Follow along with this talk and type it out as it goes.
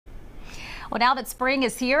Well, now that spring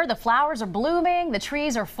is here, the flowers are blooming, the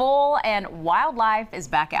trees are full, and wildlife is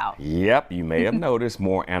back out. Yep, you may have noticed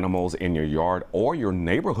more animals in your yard or your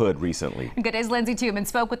neighborhood recently. Good day's Lindsay Tuman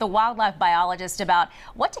spoke with a wildlife biologist about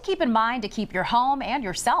what to keep in mind to keep your home and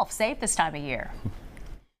yourself safe this time of year.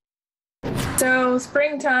 So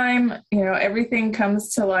springtime, everything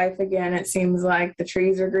comes to life again. It seems like the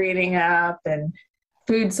trees are greening up and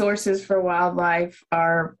food sources for wildlife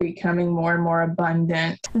are becoming more and more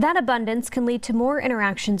abundant. That abundance can lead to more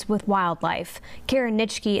interactions with wildlife. Karen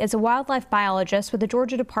Nitschke is a wildlife biologist with the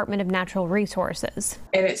Georgia Department of Natural Resources.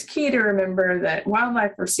 And it's key to remember that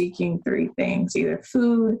wildlife are seeking three things: either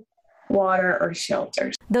food, water, or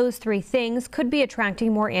shelter. Those three things could be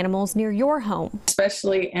attracting more animals near your home.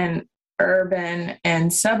 Especially in urban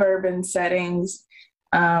and suburban settings,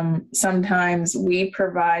 sometimes we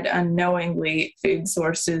provide unknowingly food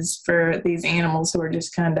sources for these animals who are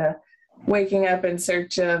just kind of waking up in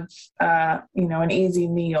search of, an easy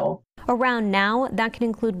meal. Around now, that can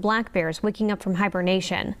include black bears waking up from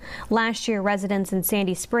hibernation. Last year, residents in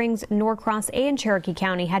Sandy Springs, Norcross, and Cherokee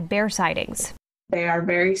County had bear sightings. They are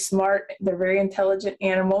very smart, they're very intelligent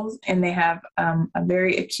animals, and they have a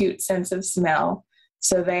very acute sense of smell.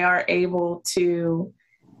 So they are able to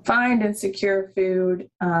find and secure food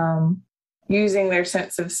using their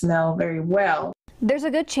sense of smell very well. There's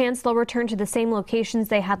a good chance they'll return to the same locations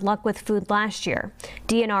they had luck with food last year.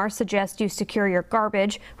 DNR suggests you secure your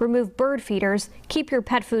garbage, remove bird feeders, keep your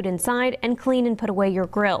pet food inside, and clean and put away your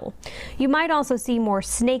grill. You might also see more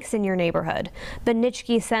snakes in your neighborhood, but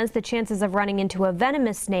Nitschke says the chances of running into a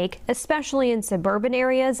venomous snake, especially in suburban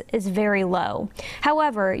areas, is very low.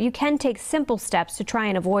 However, you can take simple steps to try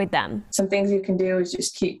and avoid them. Some things you can do is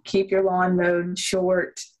just keep your lawn mowed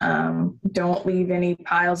short. Don't leave any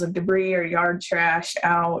piles of debris or yard trash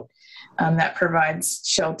out. That provides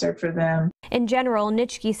shelter for them. In general,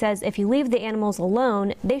 Nitschke says if you leave the animals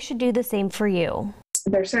alone, they should do the same for you.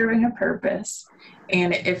 They're serving a purpose,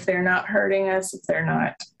 and if they're not hurting us, if they're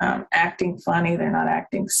not acting funny, they're not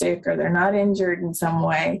acting sick, or they're not injured in some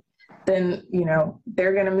way, then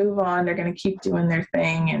they're going to move on. They're going to keep doing their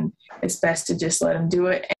thing, and it's best to just let them do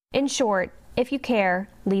it. In short, if you care,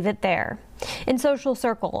 leave it there. In Social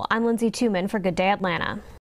Circle, I'm Lindsay Tuman for Good Day Atlanta.